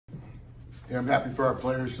Yeah, I'm happy for our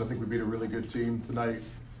players because I think we beat a really good team tonight,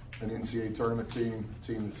 an NCAA tournament team, a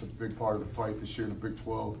team that's a big part of the fight this year in the Big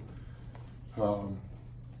 12.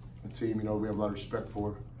 A team, we have a lot of respect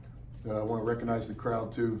for. I want to recognize the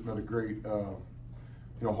crowd too. Another great,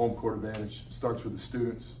 home court advantage. It starts with the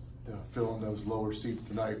students filling those lower seats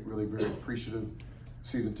tonight. Really very appreciative.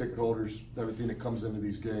 Season ticket holders, everything that comes into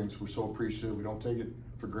these games, we're so appreciative. We don't take it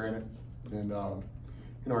for granted.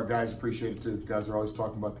 And our guys appreciate it too. Guys are always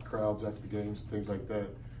talking about the crowds after the games and things like that.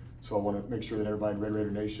 So I want to make sure that everybody in Red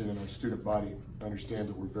Raider Nation and our student body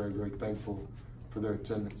understands that we're very, very thankful for their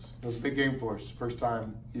attendance. It was a big game for us. First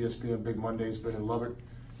time ESPN Big Monday's been in Lubbock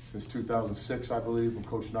since 2006, I believe, when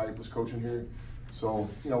Coach Knight was coaching here. So,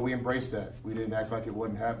 we embraced that. We didn't act like it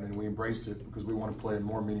wasn't happening. We embraced it because we want to play in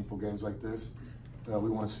more meaningful games like this.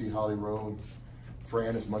 We want to see Holly Rowe and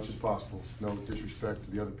Fran as much as possible. No disrespect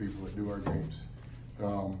to the other people that do our games.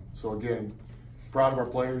 So again, proud of our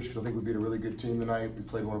players because I think we beat a really good team tonight. We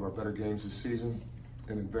played one of our better games this season,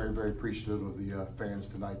 and I'm very, very appreciative of the fans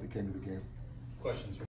tonight that came to the game. Questions?